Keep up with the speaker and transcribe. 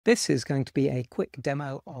This is going to be a quick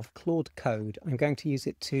demo of Claude Code. I'm going to use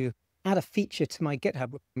it to add a feature to my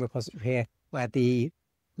GitHub repository here, where the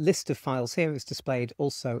list of files here is displayed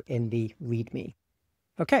also in the README.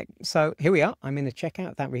 Okay, so here we are. I'm in the checkout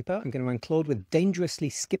of that repo. I'm going to run Claude with dangerously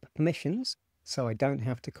skip permissions, so I don't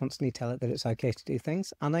have to constantly tell it that it's okay to do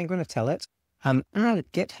things. And I'm going to tell it,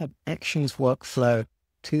 add GitHub Actions workflow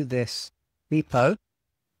to this repo.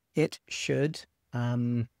 It should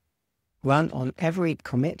run on every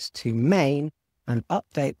commit to main and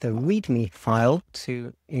update the README file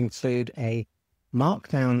to include a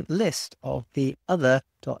markdown list of the other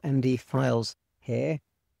 .md files here,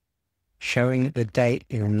 showing the date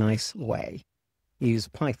in a nice way. Use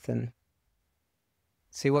Python.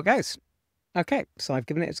 See what goes. Okay, so I've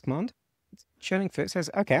given it its command. It's churning through. It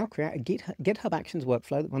says, okay, I'll create a GitHub Actions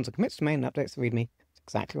workflow that runs a commits to main and updates the README. It's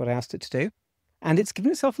exactly what I asked it to do. And it's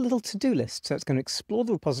given itself a little to-do list. So it's going to explore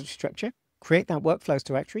the repository structure, create that workflows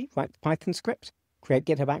directory, write the Python script, create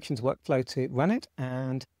GitHub Actions workflow to run it,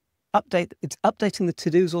 and update. It's updating the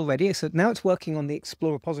to-dos already. So now it's working on the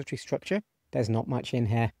explore repository structure. There's not much in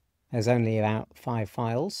here. There's only about 5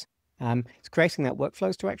 files. It's creating that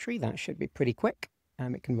workflows directory. That should be pretty quick.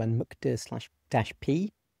 It can run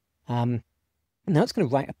mkdir/-p. Now it's going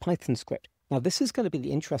to write a Python script. Now this is going to be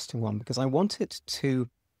the interesting one because I want it to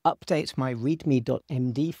update my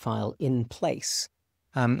readme.md file in place.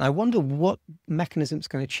 I wonder what mechanism it's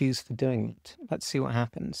going to choose for doing it. Let's see what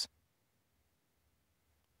happens.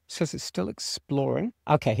 It says it's still exploring.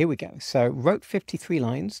 Okay, here we go. So wrote 53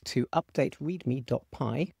 lines to update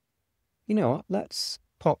readme.py. You know what? Let's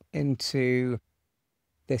pop into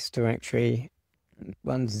this directory and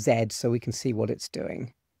run Z so we can see what it's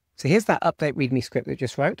doing. So here's that update readme script that it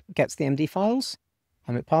just wrote. It gets the MD files,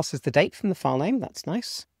 and it passes the date from the file name. That's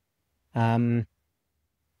nice.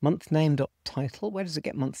 Month name.title. Where does it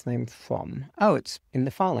get month name from? Oh, it's in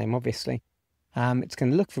the file name, obviously. It's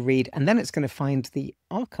going to look for read, and then it's going to find the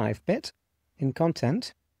archive bit in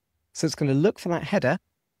content. So it's going to look for that header,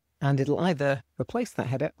 and it'll either replace that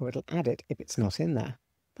header or it'll add it if it's not in there.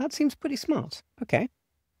 That seems pretty smart. Okay.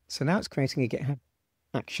 So now it's creating a GitHub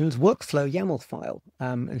Actions workflow YAML file.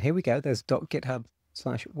 And here we go. There's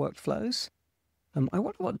 .github/workflows. I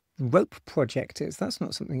wonder what rope project is. That's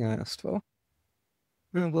not something I asked for.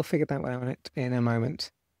 We'll figure that out in a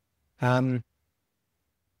moment. I'm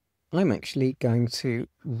actually going to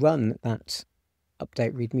run that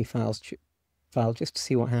update readme file just to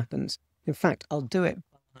see what happens. In fact, I'll do it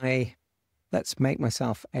by, let's make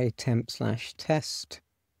myself a temp/test.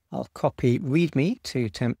 I'll copy readme to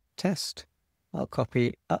temp test. I'll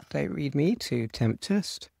copy update readme to temp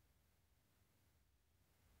test.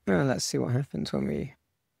 Let's see what happens when we...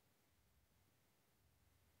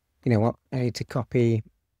 You know what? I need to copy...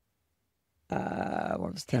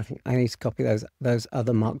 what was the thing? I need to copy those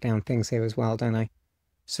other markdown things here as well, don't I?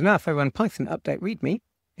 So now if I run Python update readme,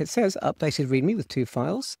 it says updated readme with 2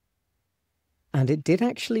 files. And it did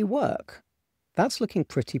actually work. That's looking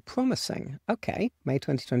pretty promising. Okay, May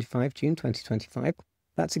 2025, June 2025.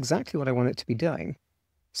 That's exactly what I want it to be doing.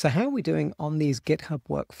 So how are we doing on these GitHub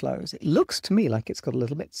workflows? It looks to me like it's got a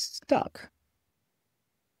little bit stuck.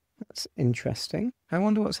 That's interesting. I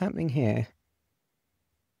wonder what's happening here.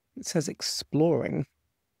 It says exploring.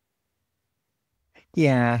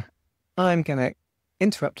 Yeah, I'm going to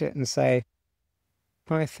interrupt it and say,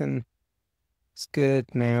 Python is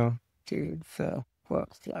good now, do the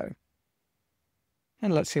workflow.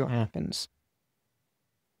 And let's see what happens.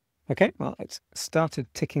 Okay, well, it's started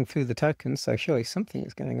ticking through the tokens, so surely something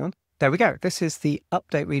is going on. There we go. This is the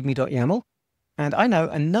update readme.yaml. And I know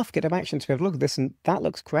enough GitHub Actions to be able to look at this, and that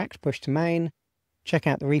looks correct. Push to main, check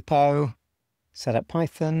out the repo, set up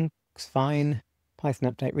Python, looks fine. Python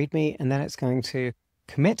update readme, and then it's going to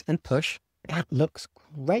commit and push. That looks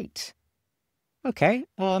great. Okay,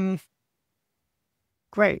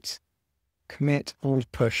 great. Commit and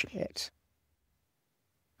push it.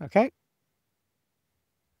 Okay.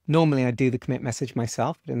 Normally I do the commit message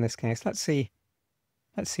myself, but in this case, let's see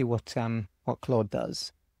what Claude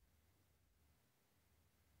does.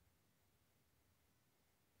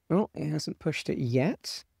 Oh, it hasn't pushed it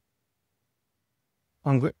yet.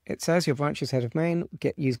 It says your branch is head of main.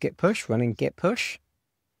 Use git push, running git push.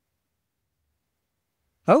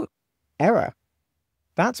 Oh, error.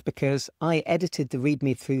 That's because I edited the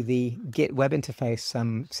README through the Git web interface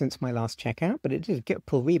since my last checkout, but it did a git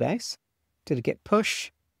pull rebase, did a git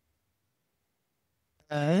push,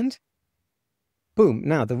 and boom.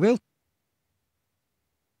 Now there's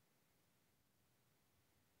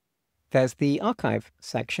the archive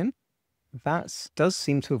section. That does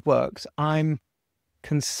seem to have worked. I'm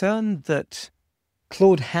concerned that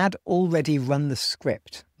Claude had already run the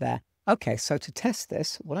script there. Okay, so to test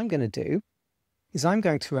this, what I'm going to do is I'm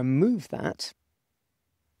going to remove that,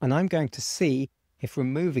 and I'm going to see if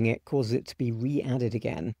removing it causes it to be re-added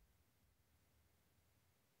again.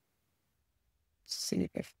 See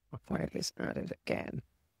if my file is added again.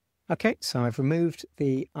 Okay, so I've removed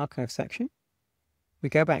the archive section. We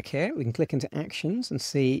go back here, we can click into Actions and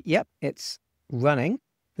see, yep, it's running.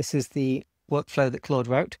 This is the workflow that Claude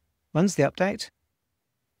wrote. Runs the update.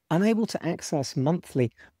 Unable to access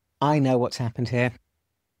monthly. I know what's happened here.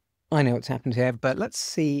 But let's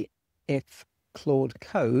see if Claude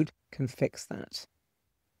Code can fix that.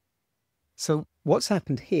 So what's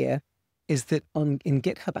happened here is that in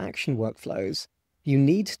GitHub Action workflows, you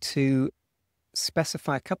need to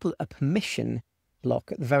specify a permission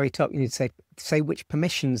block at the very top. You need to say which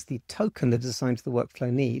permissions the token that is assigned to the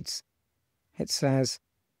workflow needs. It says,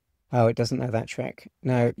 oh, it doesn't know that trick.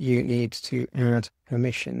 No, you need to add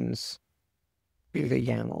permissions to the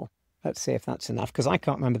YAML. Let's see if that's enough, because I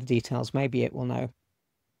can't remember the details. Maybe it will know.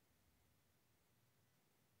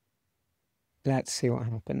 Let's see what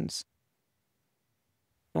happens.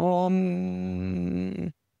 I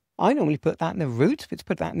normally put that in the root, but to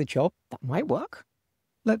put that in the job, that might work.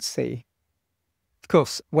 Let's see. Of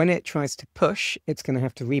course, when it tries to push, it's going to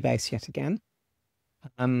have to rebase yet again.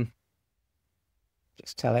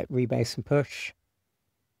 Just tell it rebase and push.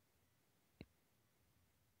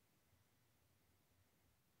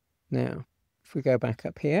 Now, if we go back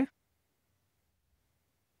up here,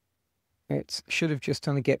 it should have just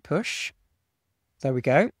done a git push. There we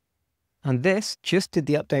go. And this just did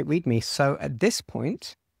the update README. So at this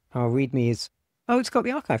point, our README is, oh, it's got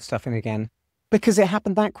the archive stuff in again because it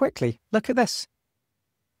happened that quickly. Look at this.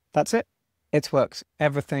 That's it. It's worked.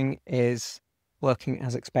 Everything is working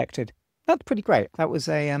as expected. That's pretty great. That was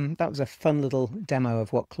a fun little demo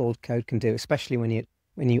of what Claude Code can do, especially when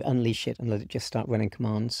you unleash it and let it just start running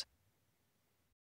commands.